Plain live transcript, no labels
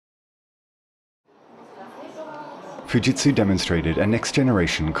Fujitsu demonstrated a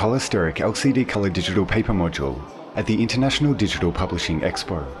next-generation color-steric LCD color digital paper module at the International Digital Publishing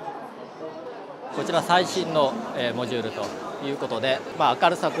Expo. こちら最新のモジュールということで、明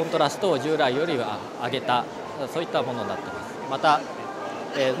るさ、コントラストを従来よりは上げた、そういったものになっています。また、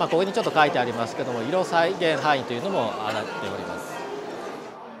ここにちょっと書いてありますけども、色再現範囲というのも上がっております。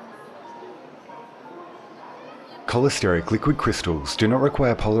Color-steric liquid crystals do not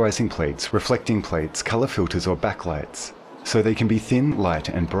require polarizing plates, reflecting plates, color filters or backlights, so they can be thin, light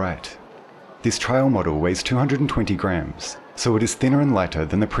and bright. This trial model weighs 220 grams, so it is thinner and lighter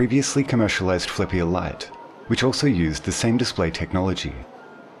than the previously commercialized Fleppier Light, which also used the same display technology.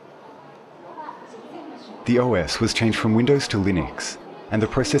 The OS was changed from Windows to Linux, and the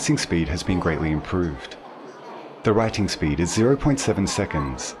processing speed has been greatly improved. The writing speed is 0.7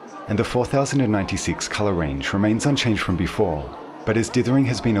 seconds, and the 4096 color range remains unchanged from before, but as dithering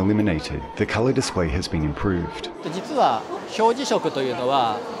has been eliminated, the color display has been improved. 実は表示色というの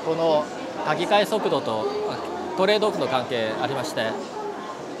はこの書き換え速度とトレードオフの関係ありまして、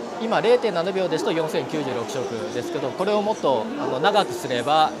今 0.7 秒ですと4096色ですけど、これをもっと長くすれ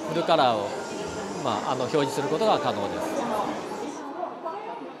ばフルカラーを表示することが可能です。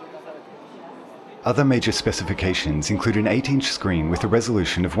Other major specifications include an 8-inch screen with a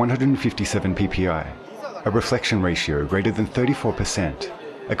resolution of 157 ppi, a reflection ratio greater than 34%,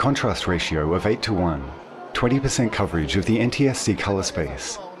 a contrast ratio of 8:1, 20% coverage of the NTSC color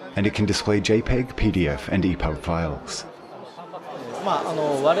space, and it can display JPEG, PDF, and EPUB files.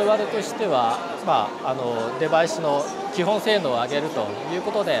 我々としては、デバイスの基本性能を上げるという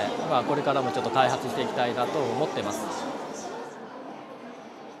ことで、これからもちょっと開発していきたいなと思っています。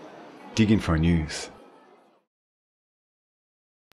Dig Info News.